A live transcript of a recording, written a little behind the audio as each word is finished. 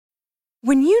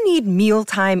When you need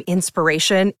mealtime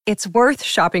inspiration, it's worth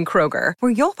shopping Kroger,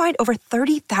 where you'll find over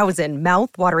 30,000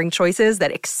 mouth-watering choices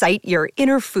that excite your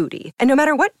inner foodie. And no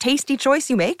matter what tasty choice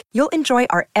you make, you'll enjoy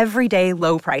our everyday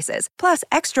low prices, plus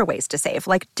extra ways to save,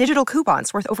 like digital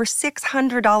coupons worth over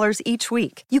 $600 each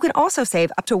week. You can also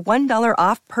save up to $1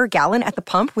 off per gallon at the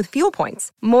pump with fuel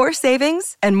points. More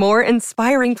savings and more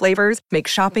inspiring flavors make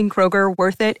shopping Kroger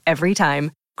worth it every time.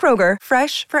 Kroger,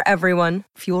 fresh for everyone.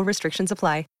 Fuel restrictions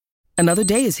apply. Another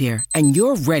day is here, and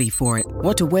you're ready for it.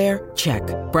 What to wear? Check.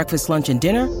 Breakfast, lunch, and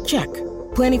dinner? Check.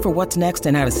 Planning for what's next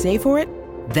and how to save for it?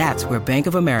 That's where Bank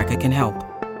of America can help.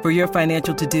 For your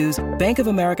financial to-dos, Bank of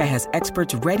America has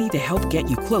experts ready to help get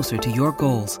you closer to your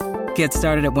goals. Get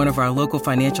started at one of our local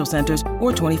financial centers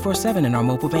or 24/7 in our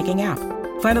mobile banking app.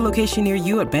 Find a location near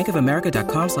you at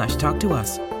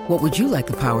bankofamerica.com/talktous. What would you like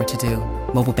the power to do?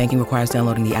 Mobile banking requires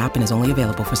downloading the app and is only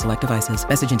available for select devices.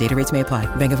 Message and data rates may apply.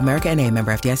 Bank of America N.A.,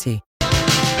 member FDIC.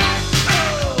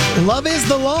 Love is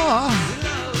the law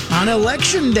on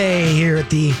Election Day here at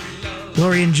the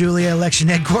Lori and Julia election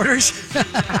headquarters.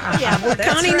 Yeah, we're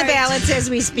counting the ballots as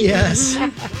we speak. Yes.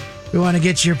 We want to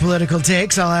get your political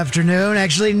takes all afternoon.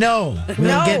 Actually, no.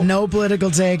 We'll get no political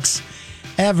takes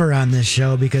ever on this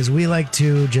show because we like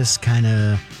to just kind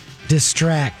of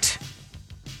distract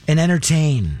and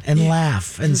entertain and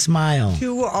laugh and smile.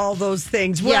 Do all those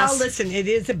things. Well, listen, it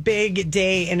is a big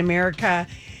day in America,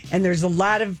 and there's a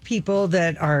lot of people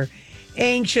that are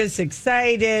anxious,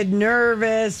 excited,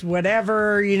 nervous,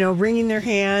 whatever, wringing their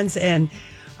hands. And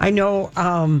I know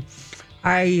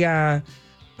I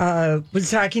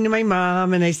was talking to my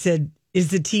mom, and I said, is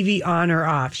the TV on or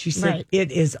off? She said,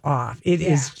 It is off. It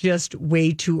is just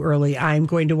way too early. I'm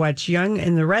going to watch Young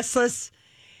and the Restless.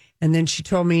 And then she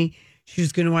told me she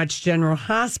was going to watch General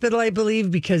Hospital, I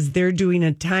believe, because they're doing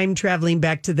a time traveling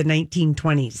back to the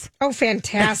 1920s. Oh,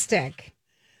 fantastic.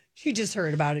 She just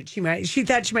heard about it. She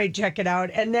thought she might check it out.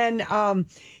 And then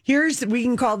we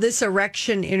can call this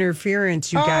erection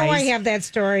interference, you guys. Oh, I have that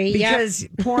story. Because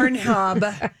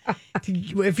Pornhub,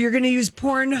 if you're going to use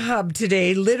Pornhub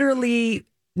today, literally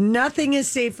nothing is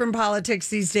safe from politics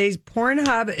these days.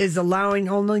 Pornhub is allowing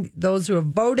only those who have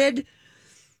voted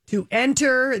to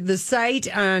enter the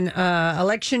site on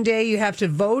Election Day. You have to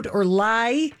vote or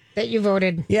lie that you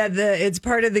voted. Yeah, it's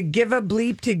part of the give a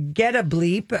bleep to get a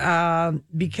bleep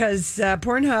because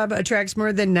Pornhub attracts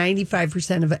more than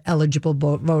 95% of eligible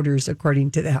voters,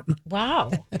 according to them.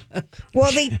 Wow.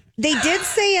 Well, they did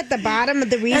say at the bottom of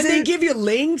the reason. And they give you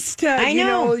links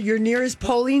to, your nearest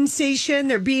polling station.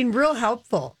 They're being real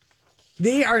helpful.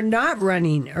 They are not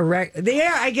running they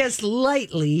are, I guess,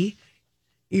 lightly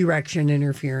erection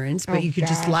interference, but you could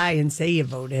just lie and say you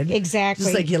voted. Exactly.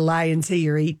 Just like you lie and say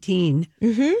you're 18.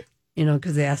 Mm-hmm.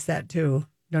 Because they asked that too.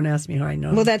 Don't ask me how I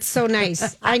know. Well, that's so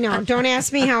nice. I know. Don't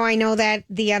ask me how I know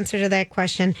the answer to that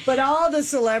question. But all the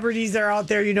celebrities are out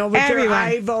there, with their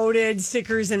I voted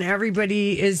stickers, and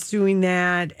everybody is doing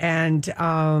that. And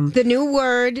the new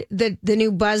word, the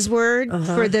new buzzword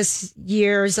for this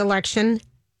year's election,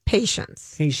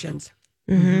 patience. Patience.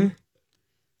 Mm-hmm.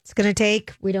 It's going to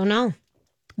take, we don't know.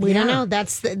 We don't know.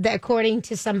 That's according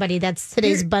to somebody. That's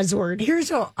today's buzzword. Here's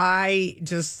how I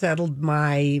just settled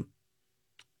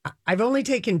I've only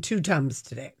taken 2 Tums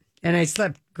today, and I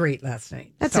slept great last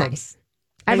night. That's nice.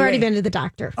 I've already been to the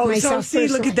doctor. Oh, myself so see,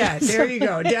 look at that. There you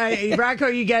go. Rocco,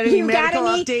 you got any medical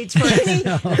updates for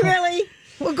us? Really?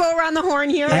 We'll go around the horn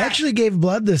here. I actually gave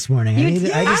blood this morning.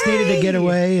 I just needed to get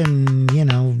away and,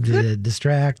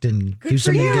 distract and do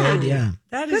something good. Yeah.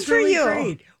 That is really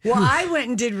great. Well, I went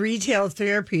and did retail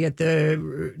therapy at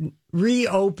the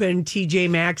reopened TJ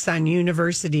Maxx on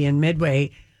University in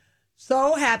Midway.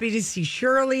 So happy to see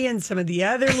Shirley and some of the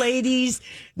other ladies.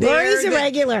 Lori's a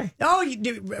regular. Oh,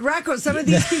 Rocco, some of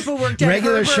these people worked at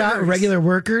regular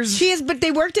workers. She is, but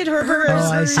they worked at her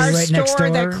our store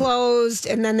that closed,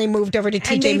 and then they moved over to TJ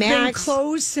Maxx. They've been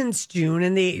closed since June,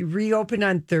 and they reopened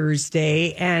on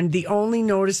Thursday. And the only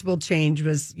noticeable change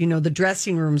was, the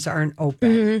dressing rooms aren't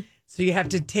open. Mm-hmm. So you have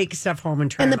to take stuff home and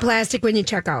try. And the plastic when you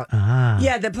check out.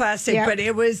 Yeah, the plastic. Yep.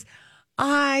 But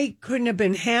I couldn't have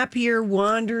been happier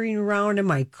wandering around in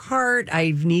my cart.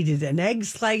 I've needed an egg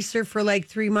slicer for like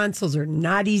 3 months. Those are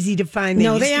not easy to find. They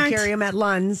used to carry them at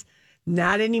Lund's.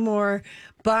 Not anymore.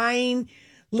 Buying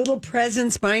little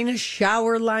presents, buying a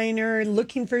shower liner,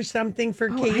 looking for something for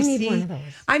Casey. I need one of those.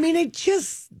 I mean, it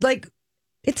just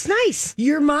it's nice.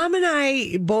 Your mom and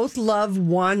I both love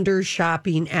wander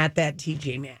shopping at that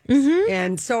TJ Maxx. Mm-hmm.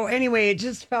 And so anyway, it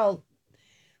just felt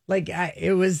like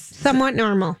it was somewhat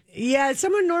normal. Yeah,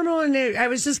 somewhat normal. And I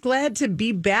was just glad to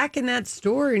be back in that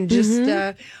store and just,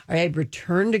 I had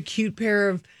returned a cute pair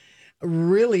of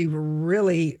really,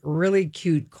 really, really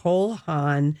cute Cole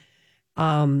Haan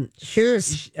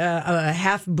shoes, a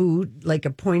half boot, like a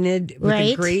pointed with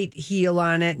a great heel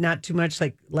on it, not too much,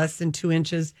 like less than 2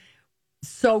 inches.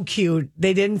 So cute.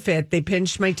 They didn't fit. They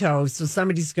pinched my toes. So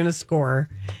somebody's going to score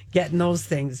getting those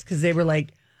things because they were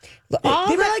like,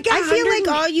 I feel like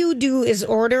all you do is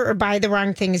order or buy the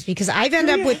wrong things because I've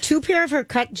ended up with 2 pair of her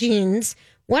cut jeans.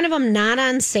 One of them not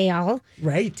on sale.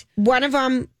 Right. One of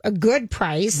them a good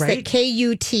price. The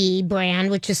KUT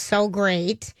brand, which is so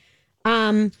great.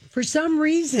 For some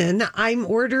reason, I'm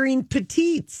ordering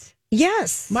petites.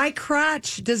 Yes. My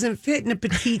crotch doesn't fit in a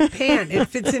petite pant. It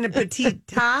fits in a petite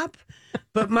top.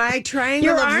 But my triangle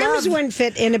Your of arms love, wouldn't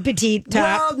fit in a petite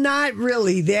top. Well, not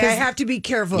really. I have to be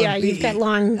careful. Yeah, you've got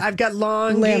long. I've got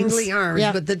long, limbs. gangly arms.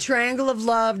 Yep. But the triangle of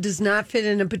love does not fit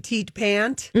in a petite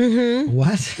pant. Mm-hmm.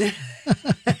 What?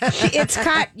 It's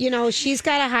cut. She's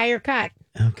got a higher cut.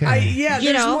 Okay.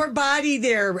 There's more body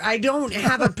there. I don't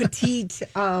have a petite.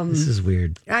 This is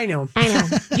weird. I know.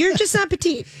 You're just not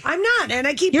petite. I'm not, and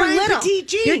I keep You're buying little. petite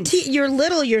jeans. You're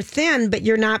little. You're thin, but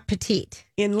you're not petite.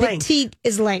 In length. Petite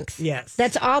is length. Yes.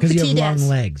 That's all Because petite you have long is.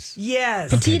 legs.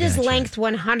 Yes. Petite is gotcha. length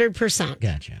 100%.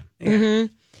 Gotcha.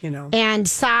 Mm-hmm. And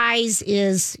size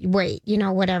is weight.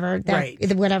 Whatever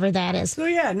that is.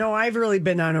 So I've really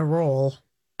been on a roll.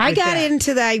 I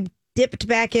dipped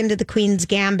back into the Queen's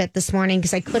Gambit this morning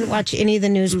because I couldn't watch any of the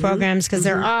news programs because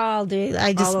they're all doing.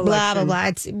 I just all blah blah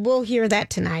blah. We'll hear that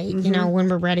tonight. When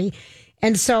we're ready.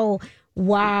 And so,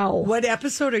 wow. What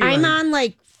episode are you I'm on? on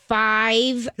like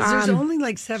 5. There's only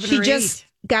like 7 or 8. She just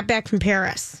got back from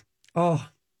Paris. Oh.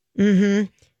 Mm-hmm.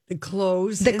 The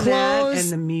clothes. The clothes.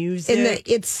 And the music. And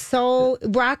it's so...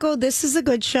 Rocco, this is a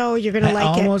good show. You're going to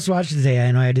like it. I almost watched it today.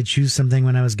 I know I had to choose something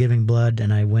when I was giving blood,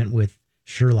 and I went with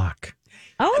Sherlock.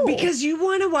 Oh. Because you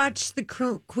want to watch the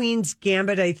Queen's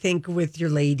Gambit, I think, with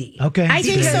your lady. Okay. I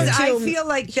think so, too. I feel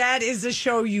like that is a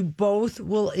show you both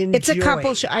will enjoy. It's a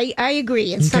couple show. I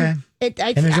agree. It's Okay.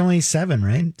 and there's only 7,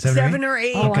 right? 7 or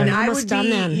 8. Oh, and I'm I almost would done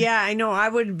be, then. yeah, I know. I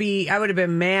would have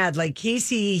been mad. Like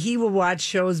Casey, he will watch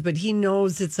shows, but he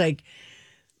knows it's like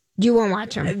you won't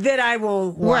watch them. that I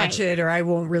won't watch it or I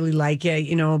won't really like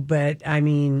it, but I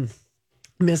mean,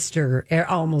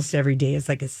 almost every day is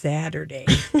like a Saturday.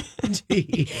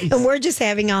 Jeez. And we're just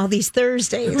having all these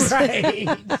Thursdays. Right.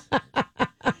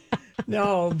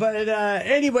 No, but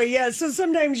anyway, yeah. So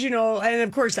sometimes, and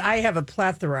of course, I have a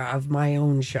plethora of my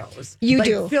own shows. You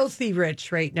do. Filthy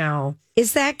Rich right now.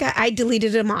 Is that guy? I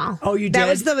deleted them all. Oh, you did? That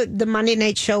was the Monday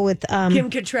night show with Kim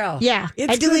Cattrall. Yeah,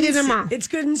 I deleted them all. It's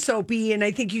good and soapy, and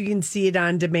I think you can see it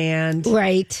on demand.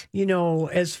 Right.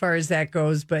 As far as that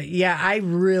goes. But yeah, I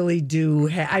really do.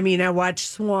 I watch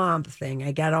Swamp Thing.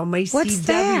 I got all my What's CW.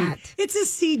 that? It's a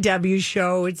CW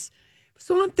show.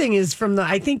 Swamp Thing is from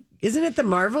isn't it the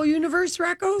Marvel Universe,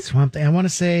 Rocco? Swamp Thing. I want to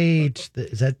say,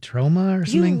 is that Troma or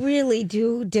something? You really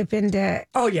do dip into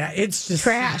Oh, yeah. It's just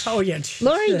trash. Oh, yeah.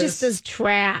 Lori just does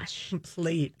trash.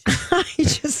 Complete.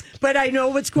 But I know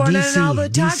what's going on in all the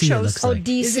talk DC, it shows. looks like.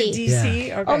 Is it DC. DC?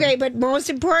 Yeah. Okay, but most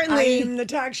importantly, I'm the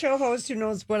talk show host who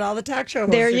knows what all the talk show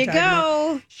hosts there are you talking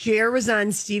about. go. Cher was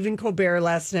on Stephen Colbert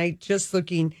last night, just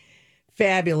looking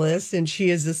fabulous, and she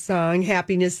has a song,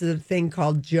 Happiness is a Thing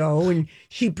Called Joe, and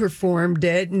she performed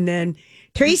it, and then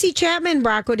Tracy Chapman,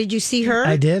 Rocco, did you see her?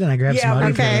 I did, and I grabbed some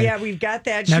audio for her. Yeah, we've got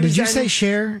that. Now, She did was you on- say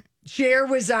Cher? Cher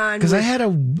was on Because I with- had a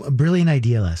brilliant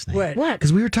idea last night. What?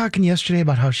 Because we were talking yesterday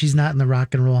about how she's not in the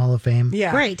Rock and Roll Hall of Fame.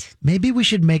 Yeah. Right. Maybe we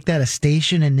should make that a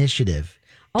station initiative.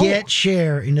 Get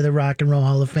Cher into the Rock and Roll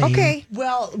Hall of Fame. Okay.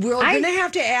 Well, we're going to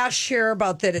have to ask Cher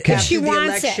about that Okay. after She the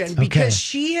wants election it. because Okay.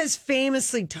 she has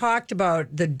famously talked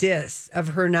about the diss of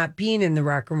her not being in the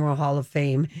Rock and Roll Hall of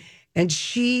Fame. And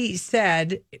she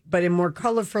said, but in more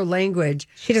colorful language,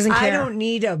 She doesn't care. I don't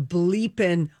need a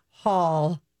bleeping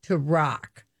hall to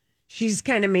rock. She's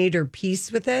kind of made her peace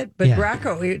with it. But Yeah.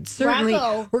 Rocco, certainly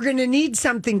Rocco. we're going to need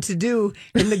something to do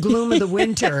in the gloom of the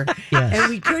winter. Yes. And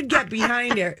we could get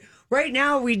behind it. Right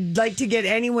now, we'd like to get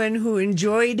anyone who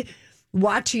enjoyed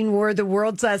watching War of the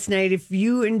Worlds last night. If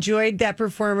you enjoyed that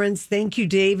performance, thank you,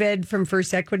 David from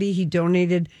First Equity. He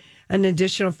donated an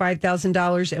additional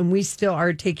 $5,000, and we still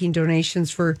are taking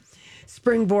donations for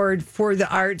Springboard for the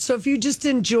art. So if you just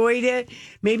enjoyed it,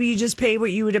 maybe you just pay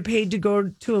what you would have paid to go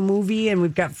to a movie, and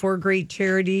we've got 4 great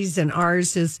charities, and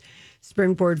ours is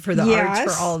Springboard for the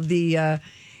arts for all of the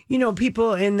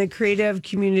people in the creative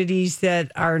communities that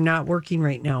are not working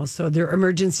right now. So their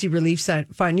emergency relief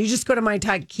fund. You just go to my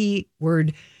talk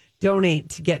keyword donate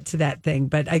to get to that thing.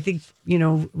 But I think,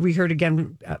 we heard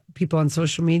again, people on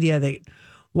social media that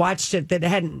watched it that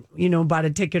hadn't, bought a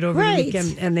ticket over the Right.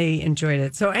 weekend and they enjoyed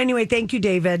it. So anyway, thank you,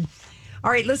 David. All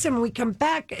right, listen, when we come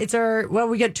back,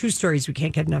 we got 2 stories we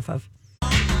can't get enough of. All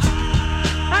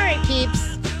right,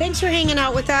 peeps. Thanks for hanging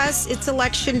out with us. It's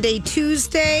Election Day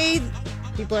Tuesday.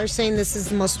 People are saying this is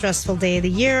the most stressful day of the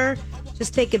year.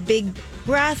 Just take a big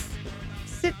breath,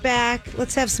 sit back,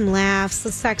 let's have some laughs,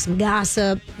 let's talk some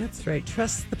gossip. That's right.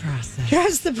 Trust the process.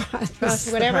 Trust the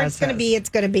process. Whatever it's going to be, it's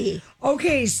going to be.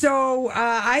 Okay, so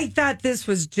I thought this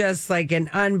was just like an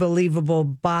unbelievable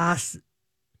boss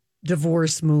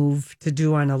divorce move to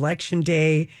do on Election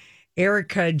Day.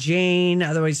 Erica Jane,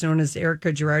 otherwise known as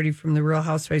Erica Girardi from the Real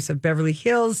Housewives of Beverly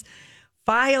Hills,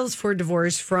 files for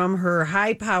divorce from her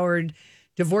high-powered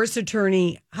divorce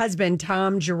attorney husband,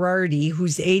 Tom Girardi,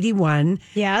 who's 81.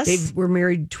 Yes. They were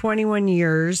married 21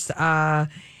 years.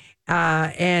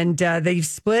 And they've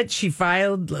split. She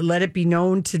filed, let it be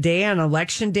known today on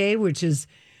Election Day, which is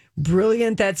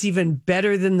brilliant. That's even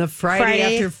better than the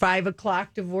Friday after 5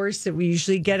 o'clock divorce that we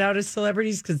usually get out of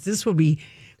celebrities, because this will be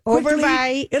quickly, over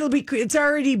by. It's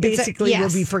already basically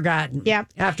will be forgotten. Yep.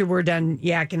 After we're done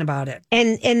yakking about it.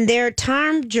 And their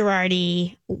Tom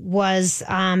Girardi was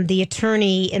the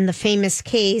attorney in the famous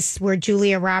case where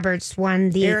Julia Roberts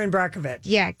won the Erin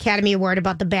Brockovich. Academy Award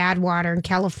about the bad water in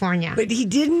California. But he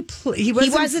didn't. He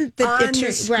wasn't on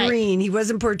the screen. Right. He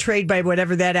wasn't portrayed by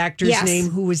whatever that actor's name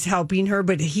who was helping her.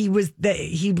 But he was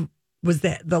the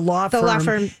law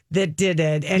firm that did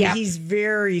it. And he's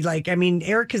very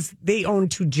Erica's, they own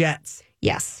 2 jets.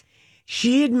 Yes.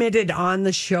 She admitted on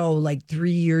the show like 3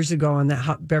 years ago on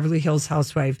the Beverly Hills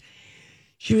Housewife,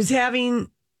 she was having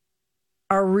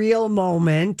a real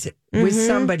moment with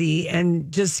somebody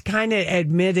and just kind of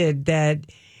admitted that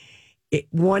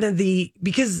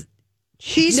because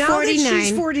she's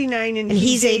 49 and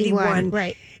he's 81.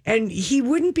 Right. And he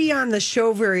wouldn't be on the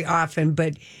show very often,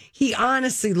 but he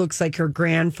honestly looks like her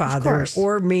grandfather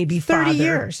or maybe 30 father.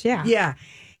 years, yeah. Yeah.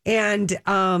 And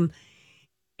I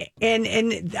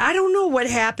don't know what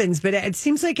happens, but it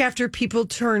seems like after people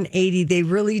turn 80, they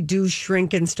really do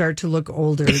shrink and start to look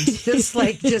older. It's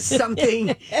just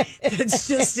something that's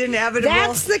just inevitable.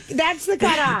 That's the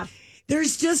cutoff.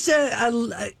 There's just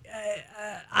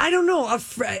I don't know,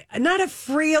 not a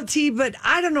frailty, but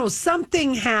I don't know,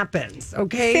 something happens,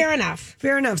 okay? Fair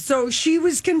enough. So she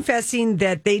was confessing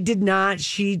that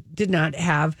she did not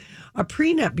have a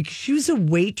prenup because she was a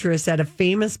waitress at a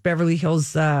famous Beverly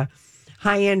Hills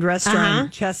high-end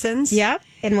restaurant, Chesson's. Yep,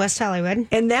 in West Hollywood.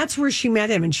 And that's where she met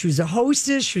him. And she was a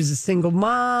hostess. She was a single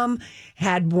mom,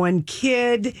 had 1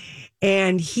 kid,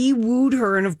 and he wooed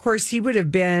her. And, of course, he would have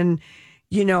been,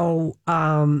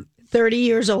 30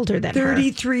 years older than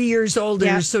 33 years older.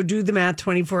 Yep. So do the math,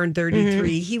 24 and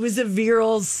 33. He was a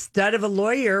virile stud of a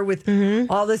lawyer with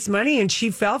all this money, and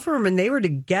she fell for him, and they were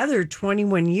together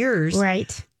 21 years.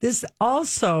 Right. This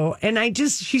also, and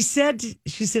she said,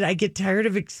 I get tired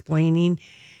of explaining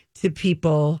to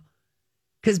people,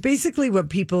 because basically what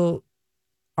people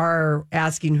are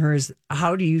asking her is,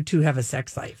 how do you two have a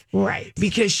sex life? Right.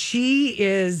 Because she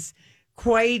is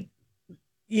quite,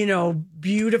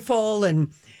 beautiful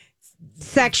and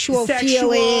sexual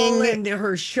feeling and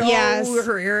her show,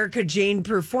 her Erica Jane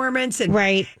performance, and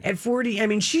at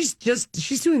 40, she's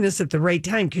doing this at the right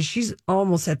time because she's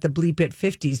almost at the bleep at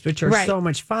 50s, which are so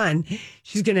much fun.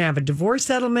 She's going to have a divorce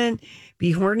settlement,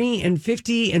 be horny and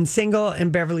 50 and single in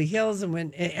Beverly Hills,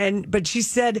 but she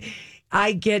said,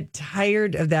 I get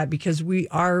tired of that because we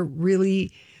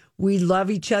love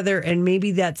each other, and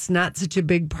maybe that's not such a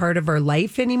big part of our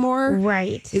life anymore.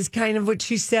 Right. Is kind of what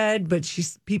she said, but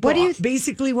people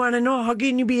basically want to know, how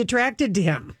can you be attracted to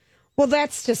him? Well,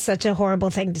 that's just such a horrible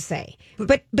thing to say.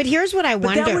 But here's what I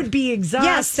wonder. That would be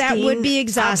exhausting. Yes, that would be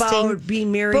exhausting. About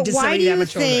being married to somebody that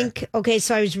much older. But why do you think, okay,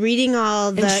 so I was reading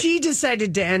all the... And she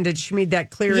decided to end it. She made that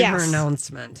clear in her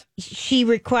announcement. She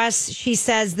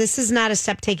says, this is not a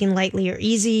step taken lightly or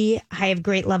easy. I have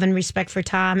great love and respect for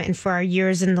Tom and for our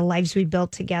years and the lives we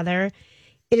built together.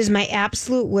 It is my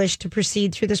absolute wish to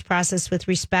proceed through this process with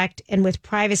respect and with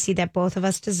privacy that both of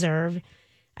us deserve.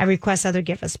 I request other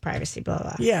give us privacy, blah,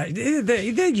 blah. Yeah,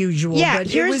 the usual. Yeah, but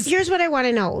here's what I want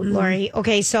to know, Lori.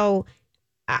 Okay, so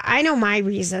I know my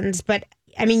reasons, but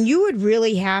you would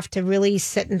really have to really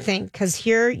sit and think, because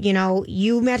here,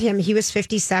 you met him, he was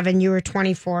 57, you were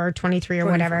 24 or 23 or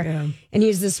whatever, and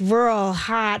he's this virile,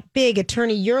 hot, big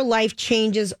attorney. Your life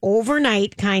changes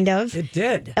overnight, kind of. It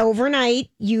did. Overnight,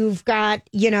 you've got,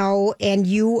 and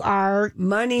you are...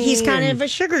 Money. He's kind of a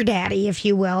sugar daddy, if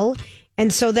you will.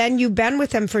 And so then you've been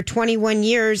with him for 21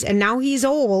 years, and now he's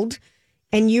old,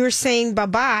 and you're saying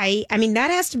bye-bye. That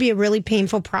has to be a really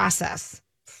painful process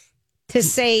to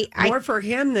say more for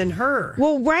him than her.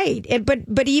 Well, right.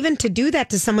 But even to do that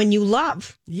to someone you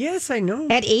love. Yes, I know.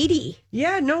 At 80.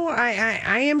 Yeah, no,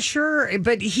 I am sure.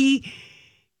 But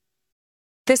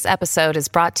This episode is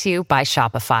brought to you by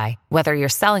Shopify. Whether you're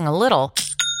selling a little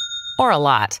or a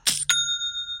lot,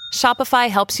 Shopify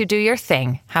helps you do your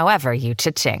thing, however you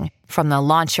cha-ching. From the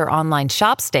launch your online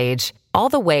shop stage, all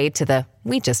the way to the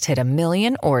we just hit 1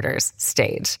 million orders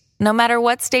stage. No matter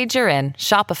what stage you're in,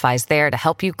 Shopify's there to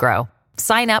help you grow.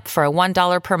 Sign up for a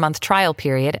 $1 per month trial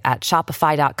period at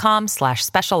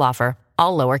shopify.com/special offer,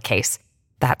 all lowercase.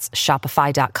 That's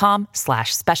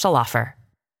shopify.com/special offer.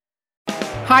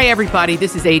 Hi, everybody.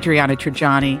 This is Adriana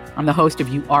Trajani. I'm the host of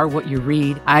You Are What You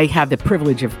Read. I have the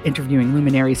privilege of interviewing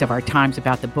luminaries of our times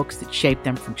about the books that shaped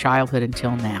them from childhood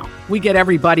until now. We get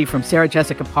everybody from Sarah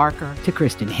Jessica Parker to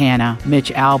Kristen Hanna,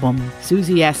 Mitch Albom,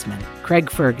 Susie Essman,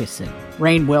 Craig Ferguson,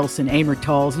 Rainn Wilson, Amor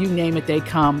Tolls, you name it, they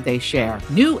come, they share.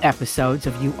 New episodes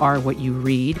of You Are What You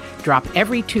Read drop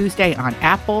every Tuesday on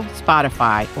Apple,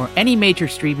 Spotify, or any major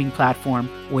streaming platform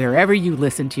wherever you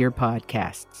listen to your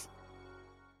podcasts.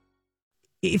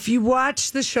 if you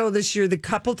watch the show this year, the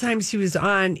couple times he was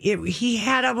on, he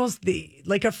had almost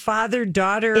like a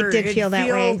father-daughter. It did feel that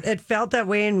way. It felt that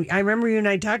way. And I remember you and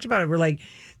I talked about it. We're like,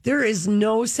 there is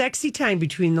no sexy time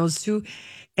between those two.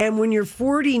 And when you're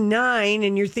 49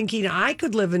 and you're thinking, I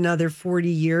could live another 40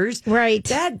 years. Right.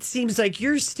 That seems like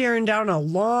you're staring down a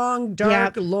long,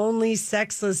 dark, lonely,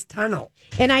 sexless tunnel.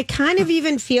 And I kind of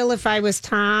even feel if I was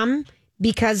Tom,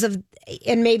 because of,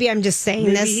 and maybe I'm just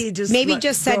saying maybe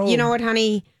just said, you know what,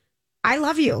 honey, I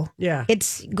love you. Yeah.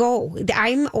 It's go.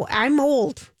 I'm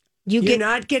old. You're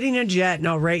not getting a jet, and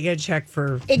I'll write you a check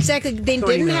for. Exactly. They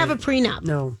didn't have a prenup.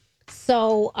 No.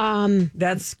 So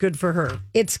that's good for her.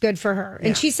 It's good for her.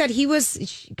 And she said he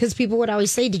was, because people would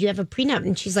always say, did you have a prenup?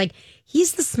 And she's like,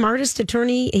 he's the smartest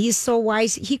attorney. He's so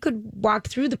wise. He could walk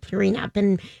through the prenup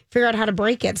and figure out how to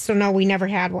break it. So no, we never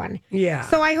had one. Yeah.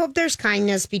 So I hope there's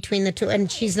kindness between the two,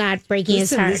 and she's not breaking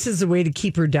his heart. This is a way to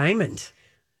keep her diamond.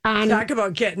 Talk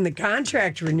about getting the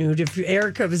contract renewed. If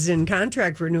Erica was in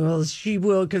contract renewals, she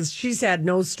will, because she's had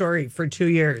no story for 2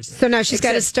 years. So now she's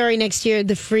got a story next year,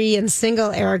 the free and single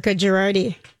Erica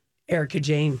Girardi. Erica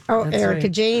Jane. Oh, that's Erica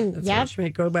right. Jane. Yeah. She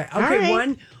might go by. Okay,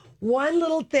 right. One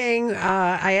little thing.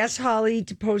 I asked Holly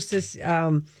to post this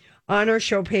on our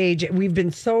show page. We've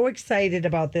been so excited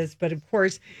about this, but of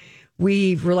course,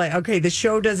 we were like, okay, the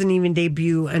show doesn't even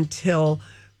debut until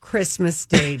Christmas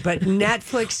Day, but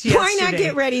Netflix yesterday. Why not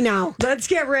get ready now? Let's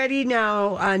get ready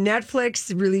now.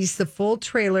 Netflix released the full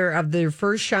trailer of their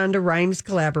first Shonda Rhimes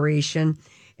collaboration,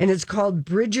 and it's called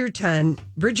Bridgerton,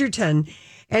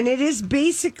 and it is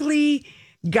basically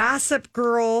Gossip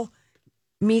Girl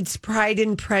meets Pride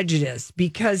and Prejudice,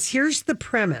 because here's the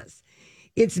premise.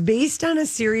 It's based on a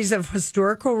series of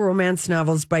historical romance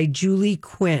novels by Julia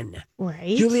Quinn.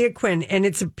 Right. Julia Quinn. And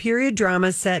it's a period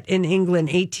drama set in England,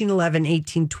 1811,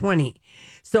 1820.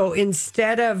 So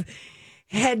instead of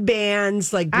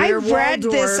headbands like Blair I've read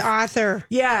Waldorf, this author.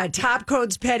 Yeah, top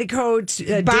coats, petticoats,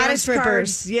 bodice rippers.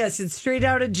 Cards. Yes, it's straight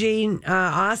out of Jane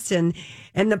Austen.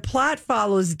 And the plot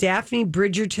follows Daphne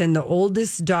Bridgerton, the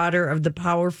oldest daughter of the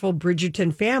powerful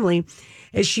Bridgerton family,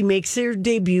 as she makes her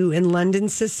debut in London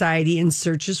society and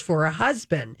searches for a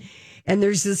husband. And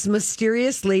there's this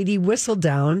mysterious lady,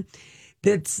 Whistledown,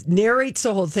 that narrates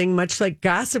the whole thing, much like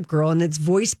Gossip Girl, and it's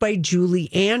voiced by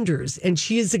Julie Andrews. And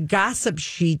she is a gossip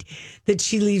sheet that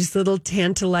she leaves little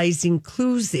tantalizing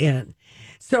clues in.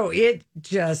 So it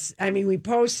just, we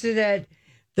posted it.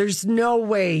 There's no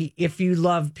way, if you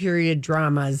love period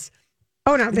dramas.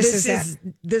 Oh, no,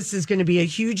 this is going to be a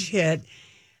huge hit.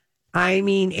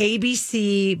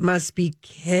 ABC must be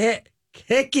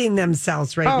kicking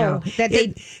themselves right now. That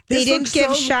they didn't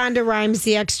give Shonda Rhimes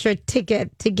the extra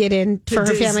ticket to get in for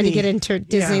her family to get into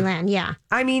Disneyland. Yeah.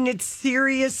 It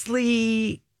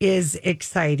seriously is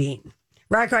exciting.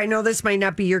 Rocco, I know this might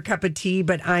not be your cup of tea,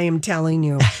 but I am telling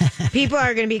you. People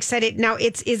are going to be excited. Now,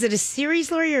 is it a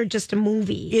series, Lori, or just a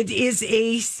movie? It is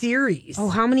a series. Oh,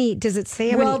 how many does it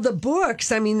say? The books.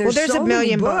 There's so a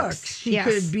million many books. She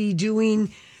could be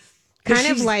doing...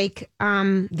 Kind of like...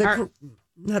 not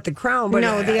The Crown, but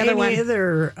no, the other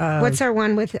one. What's our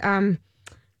one with...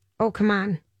 oh, come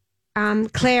on.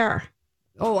 Claire.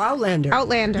 Oh,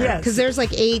 Outlander. Yes. Because there's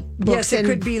like 8 books. Yes, it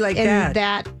could be like that.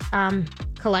 that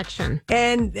collection.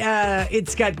 And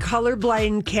it's got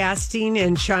colorblind casting,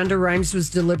 and Shonda Rhimes was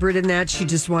deliberate in that. She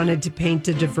just wanted to paint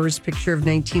a diverse picture of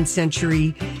 19th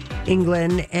century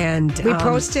England. And we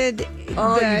posted. You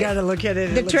got to look at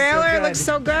it. The trailer looks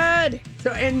so good.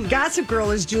 So, and Gossip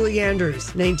Girl is Julie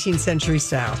Andrews, 19th century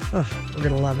style. Oh, we're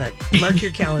going to love it. Mark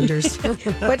your calendars.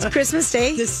 What's Christmas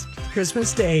Day? This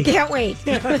Christmas Day. Can't wait.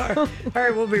 All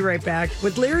right, we'll be right back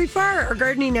with Larry Farr, our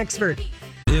gardening expert.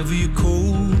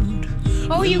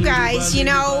 Oh, you guys,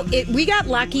 we got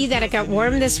lucky that it got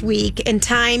warm this week in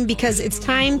time because it's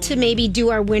time to maybe do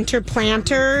our winter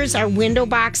planters, our window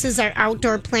boxes, our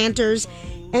outdoor planters.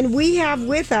 And we have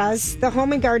with us the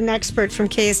home and garden expert from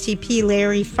KSTP,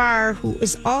 Larry Farr, who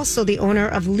is also the owner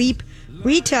of Leap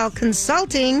Retail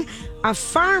Consulting, a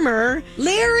farmer.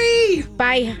 Larry!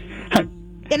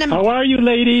 How are you,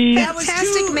 ladies?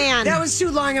 Fantastic man. That was too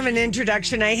long of an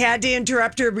introduction. I had to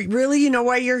interrupt her. But really, you know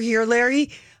why you're here,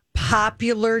 Larry?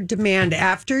 Popular demand.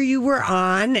 After you were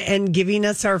on and giving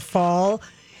us our fall,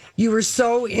 you were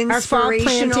so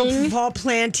inspirational. Fall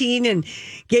planting and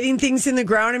getting things in the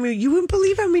ground. I mean, you wouldn't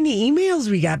believe how many emails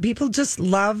we got. People just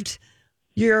loved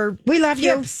your We love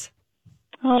tips. you.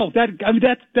 Oh,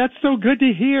 that's so good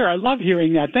to hear. I love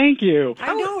hearing that. Thank you.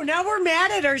 I know. Now we're mad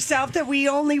at ourselves that we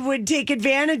only would take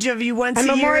advantage of you once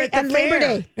a year at the Labor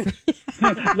fair.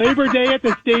 Day. Labor Day at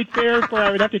the state fair, where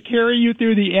I would have to carry you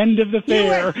through the end of the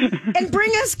fair. And bring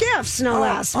us gifts, no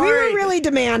less. We all were right. really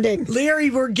demanding.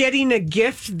 Larry, we're getting a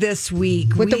gift this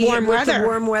week With the warm weather. With the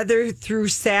warm weather through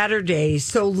Saturday.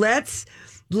 So let's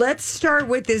start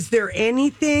with, is there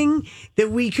anything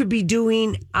that we could be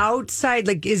doing outside?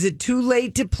 Like, is it too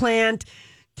late to plant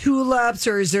tulips,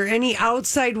 or is there any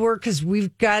outside work? Because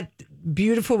we've got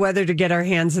beautiful weather to get our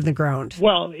hands in the ground.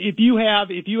 Well, if you have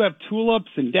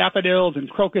tulips and daffodils and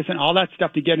crocus and all that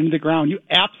stuff to get into the ground, you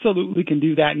absolutely can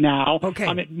do that now. Okay.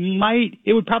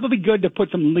 It would probably be good to put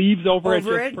some leaves over it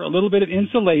for a little bit of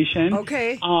insulation.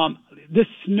 Okay. The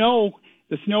snow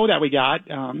that we got,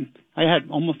 I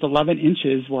had almost 11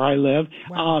 inches where I live,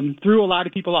 threw a lot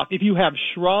of people off. If you have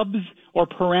shrubs or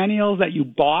perennials that you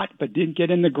bought but didn't get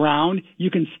in the ground,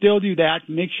 you can still do that.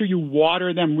 Make sure you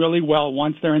water them really well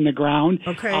once they're in the ground.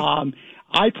 Okay.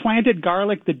 I planted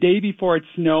garlic the day before it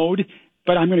snowed,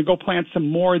 but I'm going to go plant some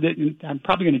more. I'm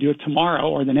probably going to do it tomorrow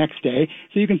or the next day.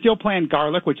 So you can still plant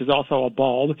garlic, which is also a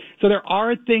bulb. So there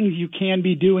are things you can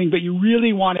be doing, but you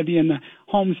really want to be in the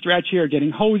home stretch here,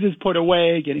 getting hoses put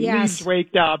away, getting leaves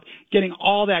raked up, getting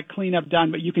all that cleanup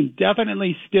done. But you can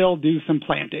definitely still do some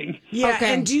planting. Yeah.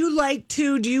 Okay. And do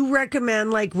you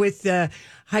recommend, like with the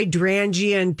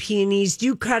hydrangea and peonies, do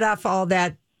you cut off all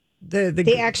that,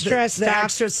 the extra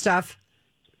stuff?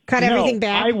 Cut everything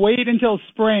back? I wait until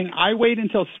spring.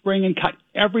 And cut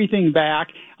everything back.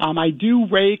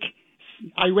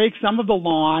 I rake some of the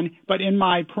lawn, but in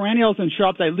my perennials and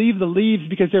shrubs, I leave the leaves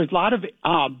because there's a lot of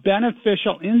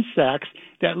beneficial insects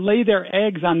that lay their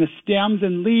eggs on the stems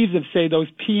and leaves of, say, those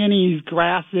peonies,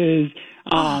 grasses,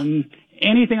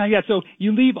 anything like that. So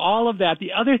you leave all of that.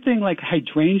 The other thing, like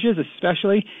hydrangeas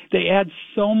especially, they add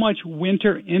so much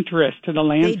winter interest to the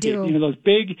landscape. They do. Those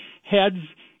big heads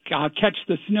catch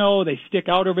the snow, they stick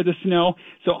out over the snow.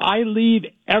 So I leave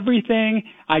everything.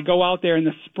 I go out there in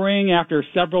the spring after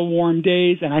several warm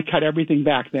days, and I cut everything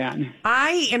back then.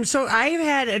 I've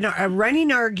had a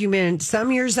running argument.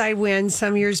 Some years I win,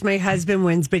 some years my husband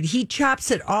wins, but he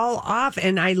chops it all off,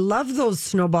 and I love those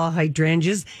snowball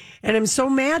hydrangeas, and I'm so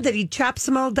mad that he chops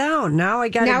them all down. Now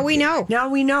we know. Now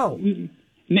we know.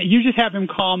 You just have him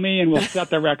call me, and we'll set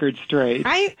the record straight.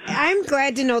 I'm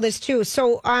glad to know this, too.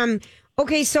 So,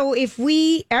 okay, so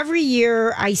every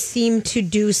year I seem to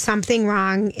do something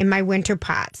wrong in my winter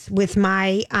pots with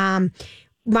my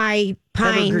my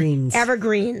pine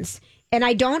evergreens, and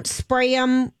I don't spray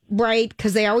them right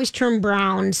because they always turn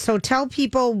brown. So tell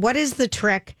people, what is the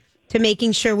trick to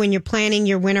making sure when you're planting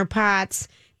your winter pots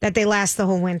that they last the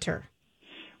whole winter?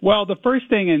 Well, the first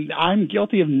thing, and I'm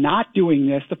guilty of not doing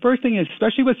this, the first thing is,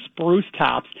 especially with spruce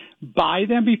tops, buy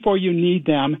them before you need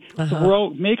them.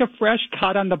 Make a fresh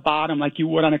cut on the bottom like you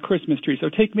would on a Christmas tree. So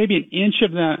take maybe an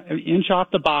inch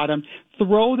off the bottom,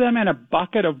 throw them in a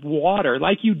bucket of water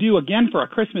like you do, again, for a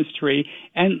Christmas tree,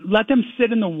 and let them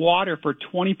sit in the water for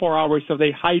 24 hours so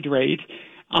they hydrate.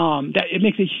 That it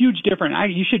makes a huge difference.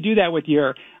 You should do that with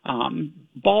your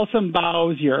balsam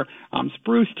boughs, your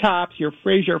spruce tops, your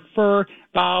Fraser fir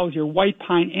boughs, your white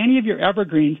pine, any of your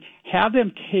evergreens. Have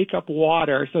them take up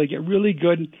water so they get really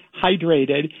good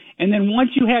hydrated. And then once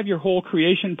you have your whole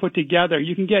creation put together,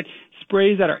 you can get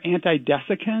sprays that are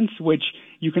anti-desiccants, which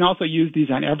You can also use these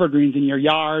on evergreens in your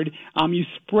yard. You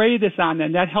spray this on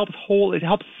them. That helps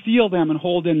seal them and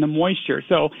hold in the moisture.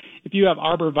 So if you have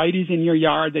arborvitaes in your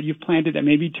yard that you've planted that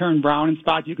maybe turn brown in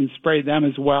spots, you can spray them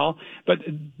as well. But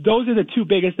those are the two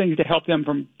biggest things to help them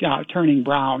from turning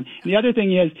brown. And the other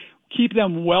thing is, keep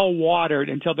them well watered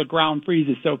until the ground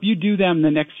freezes. So if you do them the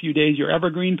next few days, your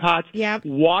evergreen pots,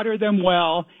 water them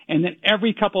well, and then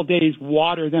every couple of days,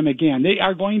 water them again. They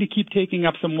are going to keep taking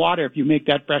up some water if you make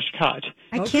that fresh cut.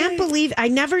 I can't believe I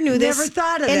never knew this. Never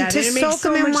thought of and that. To and it soak makes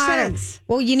so them in much water. sense.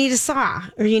 Well, you need a saw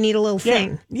or you need a little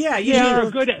thing. Yeah,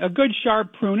 a good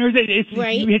sharp pruner.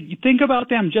 Right. You think about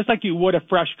them just like you would a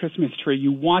fresh Christmas tree.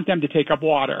 You want them to take up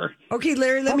water. Okay,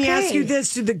 Larry, let me ask you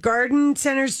this. Do the garden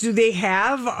centers, do they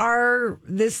have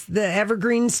the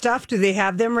evergreen stuff? Do they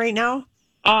have them right now?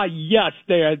 Yes,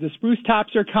 the spruce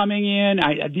tops are coming in.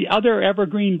 The other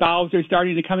evergreen boughs are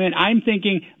starting to come in. I'm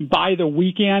thinking by the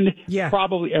weekend,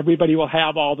 probably everybody will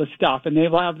have all the stuff, and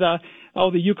they'll have the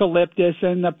eucalyptus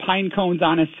and the pine cones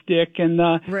on a stick and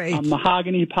the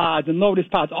mahogany pods and lotus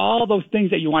pods, all those things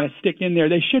that you want to stick in there.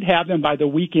 They should have them by the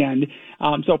weekend.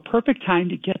 So perfect time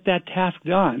to get that task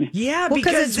done. Yeah, well,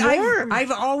 because it's warm.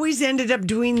 I've always ended up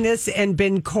doing this and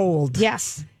been cold.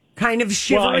 Yes. Kind of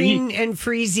shivering and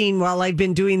freezing while I've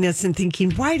been doing this and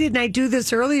thinking, why didn't I do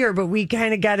this earlier? But we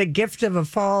kind of got a gift of a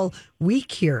fall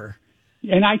week here.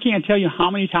 And I can't tell you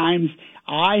how many times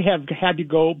I have had to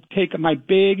go take my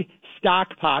big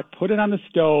stock pot, put it on the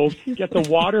stove, get the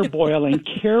water boiling,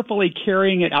 carefully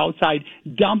carrying it outside,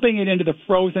 dumping it into the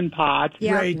frozen pot,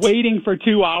 waiting for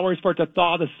 2 hours for it to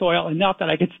thaw the soil enough that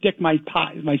I could stick my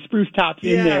spruce tops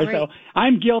in there. Right. So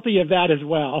I'm guilty of that as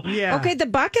well. Yeah. Okay, the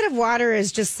bucket of water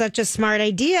is just such a smart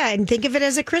idea, and think of it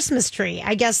as a Christmas tree.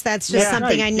 I guess that's just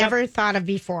something I never thought of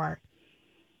before.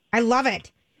 I love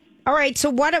it. All right, so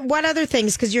what other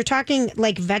things? Because you're talking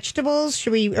like vegetables,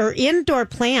 or indoor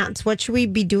plants? What should we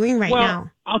be doing now?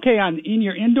 Okay, in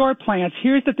your indoor plants,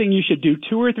 here's the thing you should do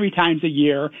 2 or 3 times a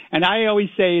year. And I always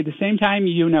say the same time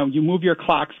you move your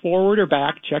clocks forward or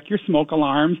back, check your smoke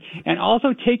alarms, and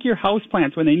also take your house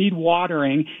plants when they need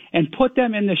watering and put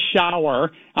them in the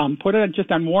shower, put it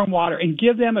just on warm water and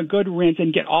give them a good rinse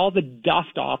and get all the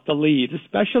dust off the leaves.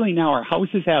 Especially now our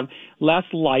houses have less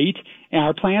light and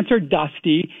our plants are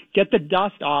dusty. Get the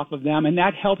dust off of them, and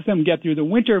that helps them get through the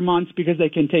winter months because they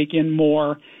can take in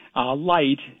more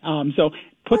light. So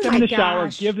put them in the shower,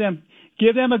 give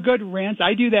them a good rinse.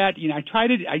 I do that.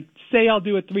 I say I'll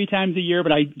do it 3 times a year,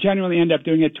 but I generally end up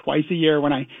doing it twice a year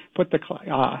when I put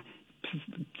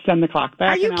send the clock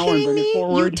back an hour and bring it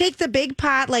forward. You take the big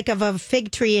pot like of a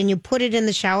fig tree and you put it in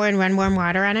the shower and run warm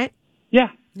water on it? Yeah,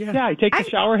 I take the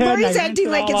shower head. Lori's acting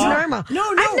like it's normal. No,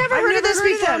 I've never heard of this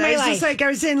before in my life. Just like I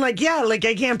was saying, I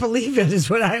can't believe it is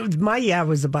what my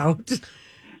was about.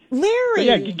 Larry.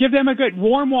 Yeah, give them a good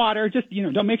warm water. Just,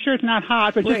 don't make sure it's not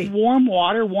hot, but just warm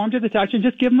water, warm to the touch, and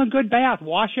just give them a good bath.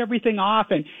 Wash everything off.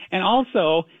 And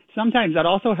also, sometimes that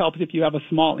also helps if you have a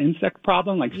small insect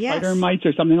problem, like spider mites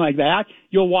or something like that.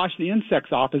 You'll wash the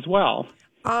insects off as well.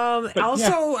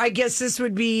 I guess this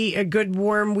would be a good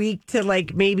warm week to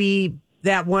maybe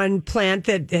that one plant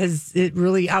that has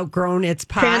really outgrown its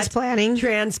pot.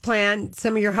 Transplant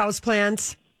some of your house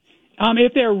plants.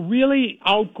 If they're really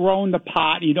outgrown the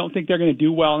pot, you don't think they're going to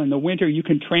do well in the winter, you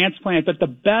can transplant. But the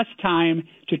best time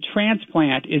to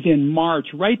transplant is in March,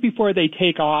 right before they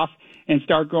take off and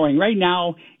start growing. Right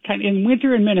now, in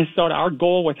winter in Minnesota, our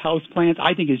goal with houseplants,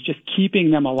 I think, is just keeping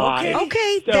them alive.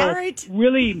 Okay, so all right.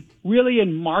 Really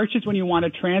in March is when you want to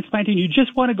transplant, and you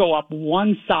just want to go up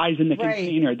one size in the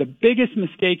container. The biggest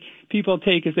mistake people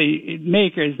take is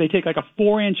they take like a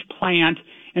 4-inch plant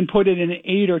and put it in an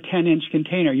 8 or 10-inch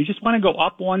container. You just want to go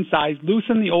up one size,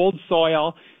 loosen the old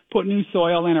soil, put new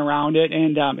soil in around it,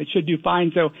 and it should do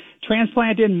fine. So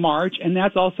transplant in March, and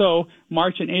that's also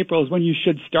March and April is when you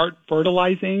should start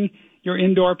fertilizing your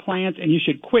indoor plants, and you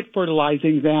should quit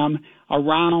fertilizing them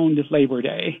around Labor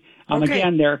Day.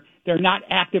 Again, they're not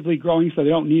actively growing, so they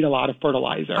don't need a lot of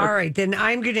fertilizer. All right, then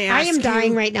I'm going to ask you. I am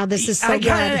dying right now. This is so good.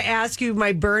 I got to ask you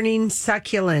my burning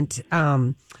succulent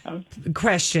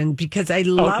question, because I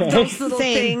love those little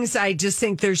things. I just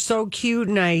think they're so cute,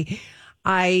 and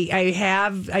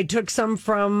I took some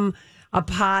from a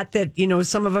pot that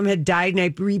some of them had died, and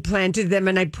I replanted them,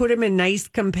 and I put them in nice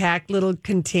compact little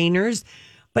containers.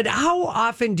 But how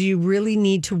often do you really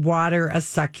need to water a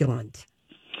succulent?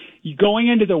 Going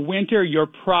into the winter, you're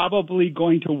probably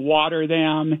going to water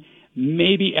them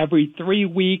maybe every 3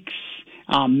 weeks,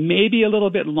 maybe a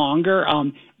little bit longer.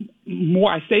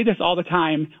 I say this all the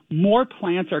time, more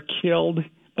plants are killed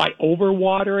by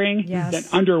overwatering than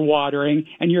underwatering,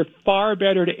 and you're far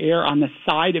better to err on the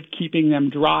side of keeping them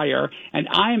drier. And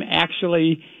I'm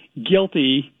actually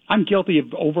guilty. I'm guilty of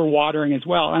overwatering as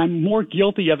well, and I'm more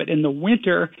guilty of it in the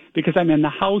winter because I'm in the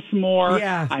house more.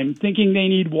 Yeah. I'm thinking they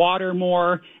need water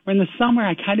more. In the summer,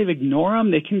 I kind of ignore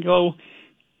them. They can go,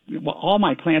 well, all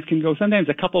my plants can go sometimes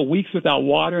a couple of weeks without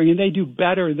watering, and they do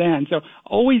better then. So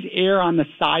always err on the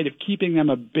side of keeping them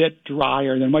a bit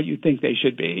drier than what you think they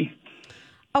should be.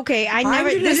 Okay, I'm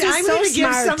going to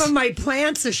give some of my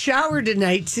plants a shower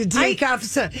tonight to take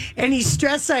off any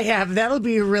stress I have. That'll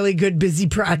be a really good busy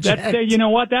project. You know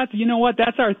what?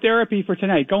 That's our therapy for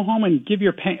tonight. Go home and give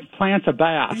your plants a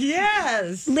bath.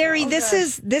 Yes, Larry. Okay.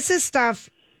 This is stuff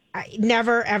I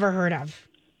never ever heard of.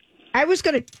 I was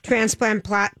going to transplant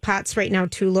pots right now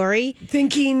too, Lori.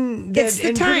 Thinking that it's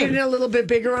the time. Put in a little bit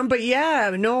bigger one, but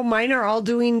mine are all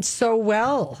doing so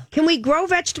well. Can we grow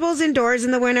vegetables indoors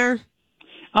in the winter?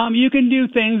 You can do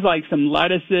things like some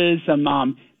lettuces,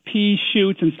 some pea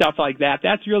shoots and stuff like that.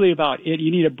 That's really about it. You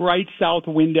need a bright south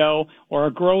window or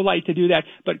a grow light to do that.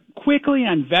 But quickly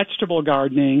on vegetable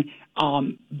gardening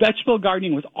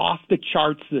was off the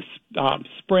charts this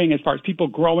spring as far as people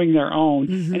growing their own.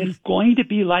 Mm-hmm. And it's going to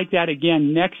be like that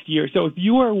again next year. So if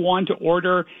you are one to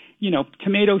order,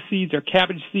 tomato seeds or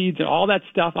cabbage seeds and all that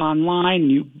stuff online,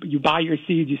 and you buy your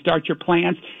seeds, you start your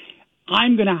plants,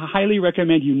 I'm going to highly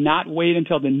recommend you not wait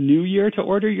until the new year to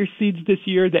order your seeds this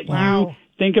year, that you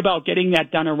think about getting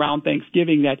that done around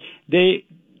Thanksgiving, that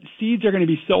seeds are going to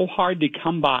be so hard to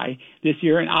come by this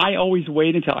year. And I always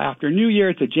wait until after New Year.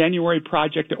 It's a January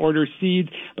project to order seeds,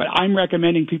 but I'm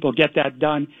recommending people get that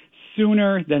done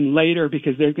sooner than later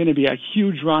because there's going to be a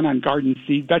huge run on garden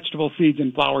seeds, vegetable seeds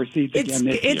and flower seeds again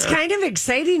this year. It's kind of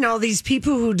exciting, all these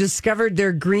people who discovered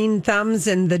their green thumbs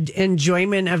and the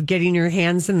enjoyment of getting your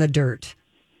hands in the dirt.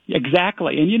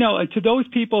 Exactly. And, to those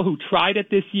people who tried it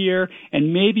this year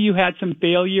and maybe you had some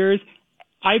failures,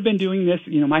 I've been doing this,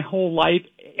 my whole life.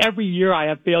 Every year I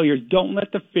have failures. Don't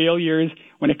let the failures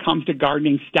when it comes to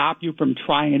gardening stop you from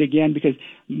trying it again, because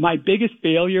my biggest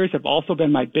failures have also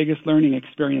been my biggest learning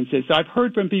experiences. So I've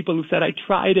heard from people who said, I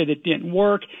tried it, it didn't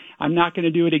work, I'm not going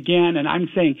to do it again. And I'm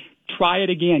saying, try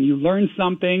it again. You learn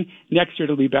something, next year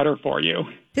it'll be better for you.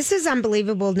 This is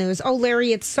unbelievable news. Oh,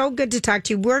 Larry, it's so good to talk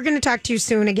to you. We're going to talk to you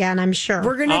soon again, I'm sure.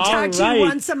 We're going to talk to you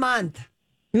once a month.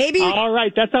 Maybe. All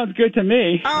right. That sounds good to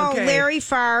me. Oh, okay. Larry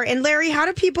Farr. And Larry, how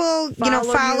do people,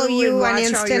 follow you on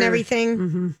Insta and everything?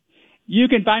 Mm-hmm. You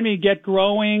can find me Get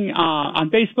Growing on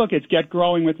Facebook. It's Get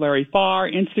Growing with Larry Farr.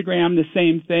 Instagram, the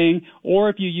same thing. Or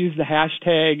if you use the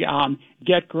hashtag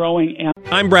Get Growing.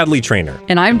 I'm Bradley Trainer.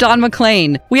 And I'm Don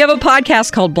McClain. We have a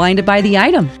podcast called Blinded by the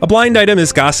Item. A blind item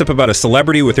is gossip about a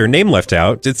celebrity with their name left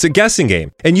out. It's a guessing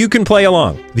game, and you can play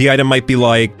along. The item might be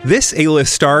like, this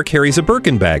A-list star carries a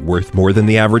Birkin bag worth more than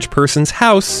the average person's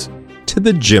house to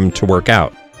the gym to work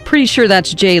out. Pretty sure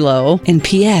that's J-Lo. And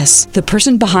P.S. the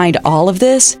person behind all of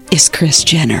this is Kris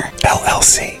Jenner,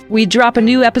 LLC. We drop a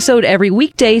new episode every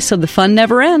weekday so the fun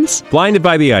never ends. Blinded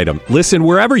by the Item. Listen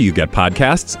wherever you get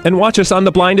podcasts and watch us on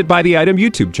the Blinded by the Item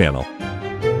YouTube channel.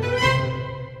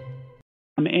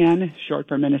 I'm Ann, short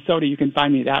for Minnesota. You can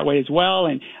find me that way as well.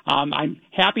 And I'm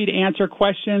happy to answer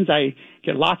questions. I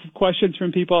get lots of questions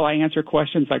from people. I answer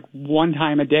questions like one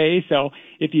time a day. So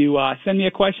if you send me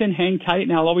a question, hang tight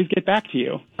and I'll always get back to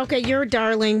you. Okay, you're a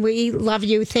darling. We love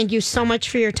you. Thank you so much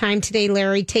for your time today,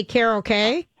 Larry. Take care,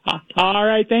 okay? All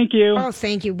right, thank you. Oh,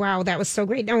 thank you. Wow, that was so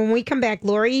great. Now, when we come back,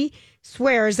 Lori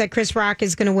swears that Chris Rock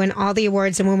is going to win all the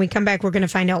awards. And when we come back, we're going to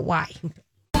find out why.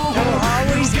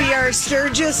 That'll always be our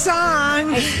Sturgis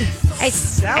song.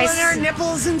 Selling our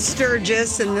nipples in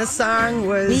Sturgis, and this song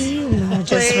was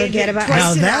just forget about it.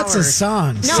 Now that's a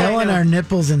song. Selling our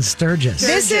nipples in Sturgis.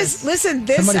 This is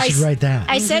somebody should write that.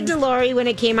 I said to Lori when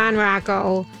it came on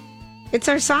Rocco, it's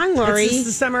our song, Lori. It's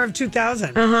the summer of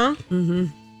 2000. Mm-hmm.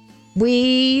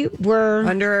 We were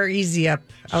under our easy up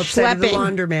outside of the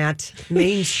laundromat,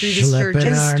 Main Street of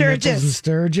Sturgis.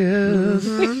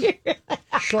 Mm-hmm.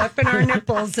 Schlepping our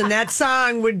nipples, and that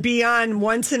song would be on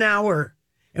once an hour,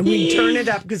 and we'd turn it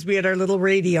up because we had our little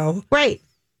radio. Right.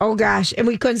 Oh gosh, and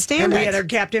we couldn't stand and it. We had our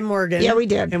Captain Morgan. Yeah, we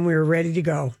did, and we were ready to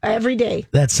go every day.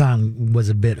 That song was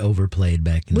a bit overplayed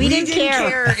back in the day. We didn't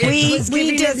care.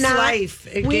 We did not. Life.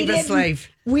 It gave us life.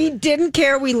 We didn't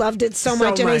care. We loved it so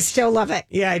much, and I still love it.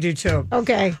 Yeah, I do too.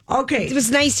 Okay. It was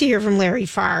nice to hear from Larry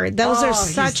Farr. Those are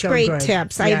such great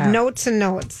tips. I have notes and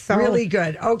notes. So. Really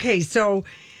good. Okay, so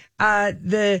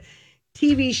the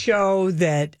TV show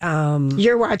that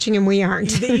you're watching and we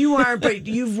aren't. That you aren't, but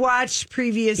you've watched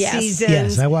previous seasons.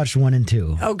 Yes, I watched 1 and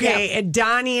 2. Okay, and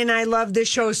Donnie and I love the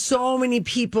show. So many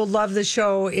people love the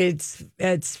show. It's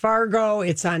Fargo.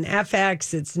 It's on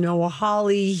FX. It's Noah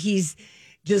Hawley. He's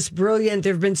just brilliant.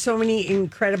 There have been so many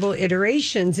incredible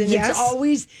iterations, and it's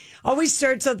always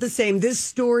starts out the same. This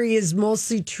story is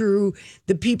mostly true.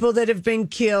 The people that have been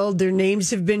killed, their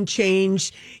names have been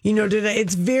changed.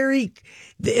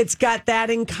 It's got that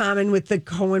in common with the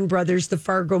Coen brothers, the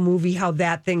Fargo movie, how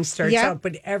that thing starts out.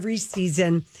 But every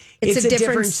season, it's a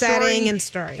different setting and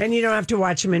story. And you don't have to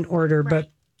watch them in order. Right.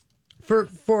 But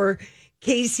for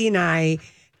Casey and I,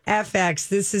 FX,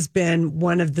 this has been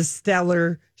one of the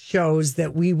stellar shows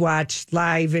that we watch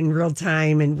live in real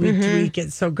time and week to week.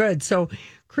 It's so good. So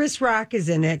Chris Rock is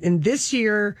in it. And this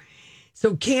year,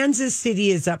 so Kansas City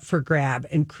is up for grab.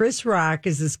 And Chris Rock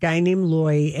is this guy named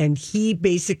Loy. And he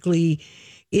basically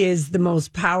is the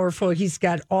most powerful. He's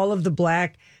got all of the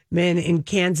black men in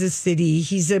Kansas City.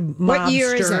 He's a mobster. What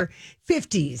year is it?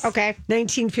 50s. Okay.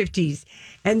 1950s.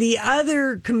 And the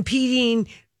other competing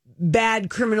bad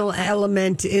criminal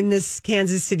element in this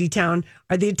Kansas City town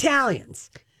are the Italians.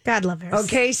 God love her.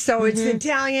 Okay, so it's the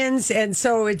Italians, and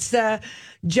so it's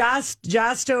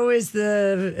Josto is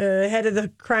the head of the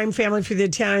crime family for the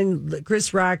Italian.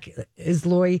 Chris Rock is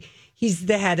Loy. He's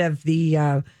the head of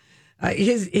the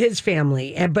his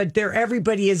family, but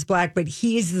everybody is black, but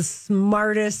he's the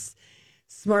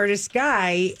smartest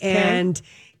guy, and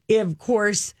of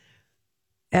course,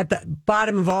 at the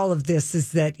bottom of all of this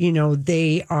is that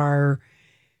they are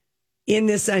in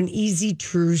this uneasy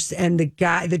truce, and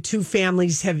the two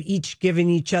families have each given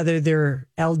each other their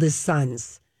eldest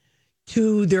sons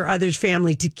to their other's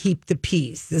family to keep the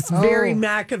peace. It's very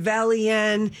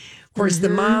Machiavellian. Of course, the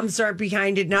moms are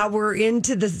behind it. Now we're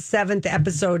into the 7th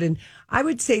episode, and I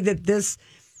would say that this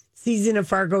season of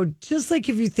Fargo, just like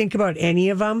if you think about any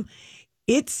of them,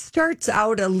 it starts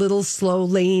out a little slow,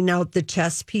 laying out the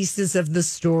chess pieces of the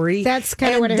story. That's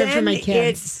kind of what I heard from my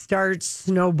kids. It starts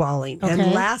snowballing. Okay.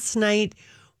 And last week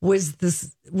was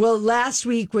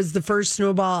the first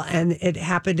snowball, and it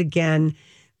happened again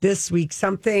this week.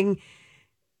 Something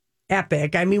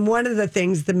epic. I mean, one of the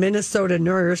things, the Minnesota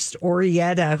nurse,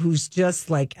 Orietta, who's just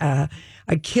like a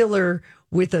killer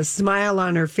with a smile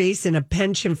on her face and a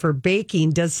penchant for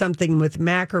baking, does something with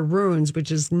macaroons, which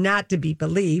is not to be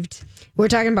believed. We're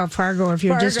talking about Fargo. If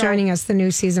you're just joining us, the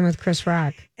new season with Chris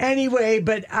Rock. Anyway,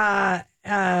 but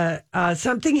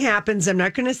something happens. I'm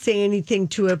not going to say anything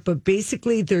to it, but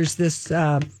basically there's this...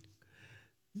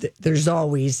 there's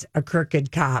always a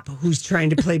crooked cop who's trying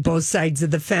to play both sides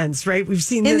of the fence, right? We've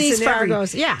seen this in these in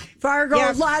Fargos.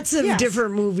 Fargo, lots of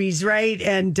different movies, right?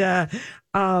 And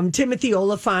Timothy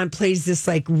Oliphant plays this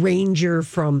like ranger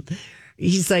from.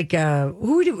 He's like,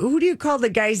 who do you call the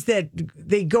guys that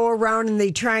they go around and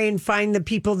they try and find the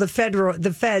people, the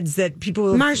feds that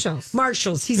people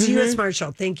marshals. He's U.S.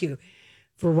 Marshal. Thank you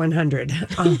for 100.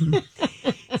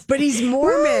 But he's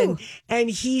Mormon, and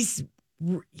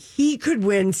he could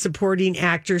win supporting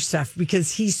actor stuff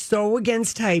because he's so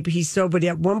against hype. But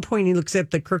at one point he looks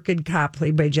at the crooked cop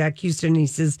played by Jack Houston and he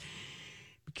says,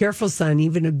 "Be careful, son,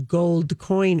 even a gold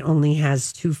coin only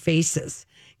has two faces."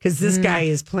 Because this guy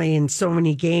is playing so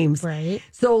many games. Right.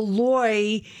 So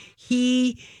Loy,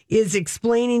 he is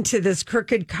explaining to this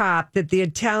crooked cop that the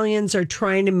Italians are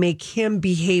trying to make him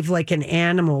behave like an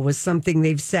animal with something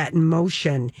they've set in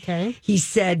motion. Okay. He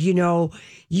said, you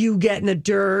get in the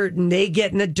dirt and they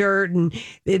get in the dirt and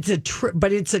it's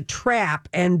a trap.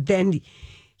 And then,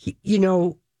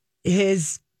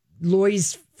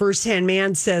 Loy's first-hand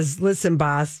man says, "Listen,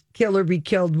 boss, kill or be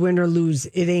killed, win or lose,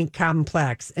 it ain't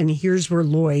complex." And here's where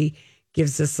Loy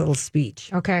gives this little speech.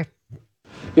 Okay.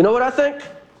 You know what I think?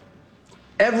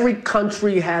 Every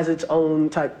country has its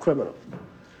own type criminal.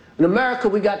 In America,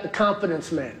 we got the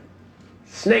confidence man,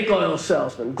 snake oil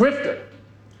salesman, grifter.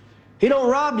 He don't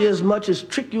rob you as much as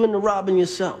trick you into robbing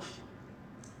yourself.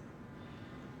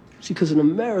 See, because in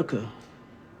America,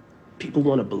 people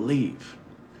want to believe.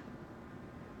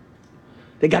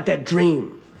 They got that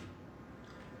dream.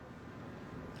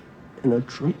 And a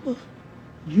dreamer,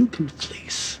 you can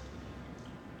fleece.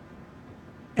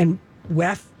 And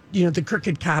Wef, the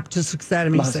crooked cop, just looks at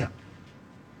him and says,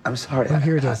 "I'm sorry.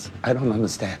 Here it is. I don't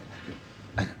understand."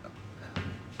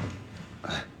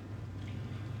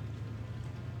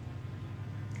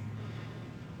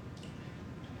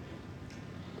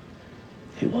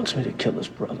 He wants me to kill his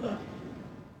brother.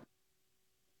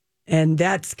 And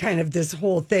that's kind of this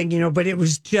whole thing, but it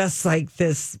was just like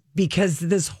this because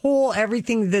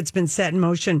everything that's been set in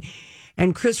motion.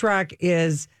 And Chris Rock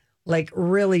is like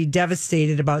really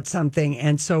devastated about something.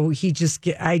 And so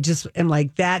I just am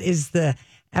like, that is the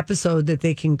episode that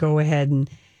they can go ahead and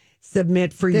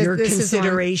submit for your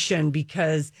consideration,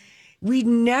 because we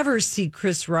never see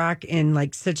Chris Rock in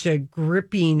like such a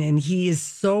gripping, and he is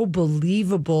so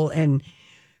believable and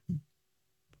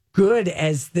good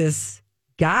as this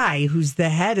guy who's the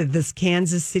head of this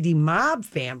Kansas City mob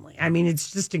family. I mean,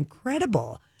 it's just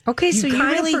incredible. Okay, so you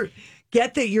really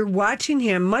forget that you're watching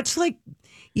him, much like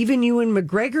even Ewan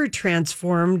McGregor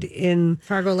transformed in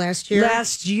Fargo last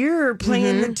year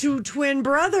playing the two twin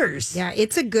brothers. Yeah,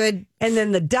 it's a good. And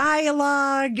then the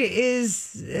dialogue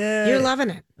is you're loving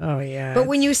it. Oh yeah. But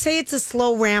when you say it's a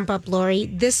slow ramp up, Lori,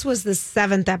 this was the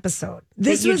 7th episode.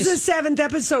 This was the 7th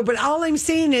episode, but all I'm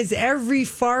saying is every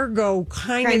Fargo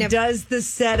kind of does the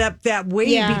setup that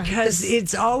way, because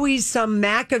it's always some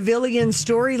Machiavellian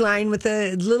storyline with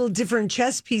a little different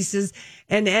chess pieces.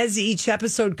 And as each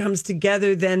episode comes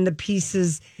together, then the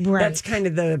pieces, that's kind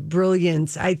of the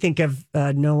brilliance, I think, of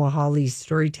Noah Hawley's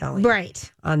storytelling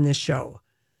on this show.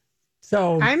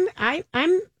 So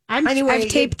I've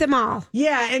taped them all.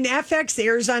 Yeah, and FX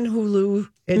airs on Hulu.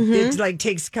 It like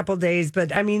takes a couple days,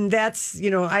 but I mean, that's,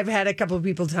 I've had a couple of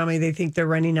people tell me they think they're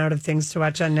running out of things to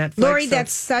watch on Netflix. Lori,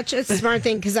 that's such a smart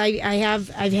thing, because I've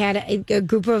had a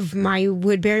group of my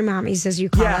Woodbury mommies, as you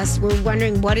call us. We're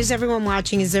wondering, what is everyone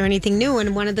watching? Is there anything new?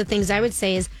 And one of the things I would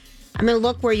say is, I'm going to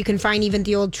look where you can find even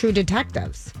the old True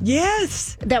Detectives.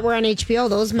 Yes. That were on HBO.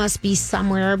 Those must be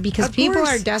somewhere, because people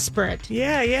are desperate.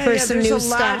 For some new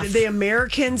stuff. The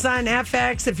Americans on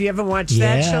FX. If you haven't watched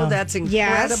that show, that's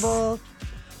incredible. Yes.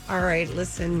 All right,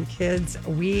 listen, kids,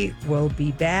 we will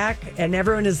be back. And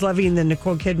everyone is loving the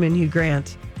Nicole Kidman, Hugh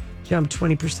Grant. Jumped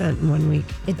 20% in 1 week.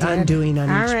 Undoing on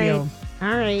HBO.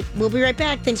 All right. We'll be right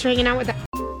back. Thanks for hanging out with us.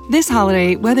 This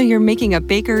holiday, whether you're making a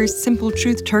Baker's Simple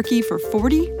Truth turkey for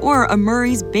 40 or a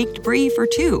Murray's Baked Brie for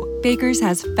 2, Baker's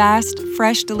has fast,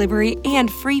 fresh delivery and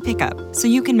free pickup, so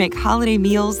you can make holiday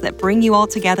meals that bring you all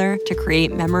together to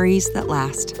create memories that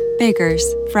last. Baker's,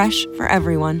 fresh for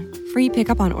everyone. Free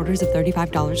pickup on orders of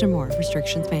 $35 or more.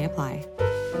 Restrictions may apply.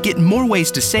 Get more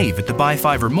ways to save at the Buy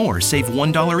 5 or More Save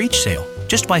 $1 each sale.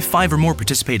 Just buy 5 or more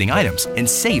participating items and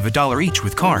save $1 each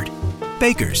with card.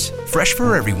 Baker's, fresh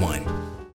for everyone.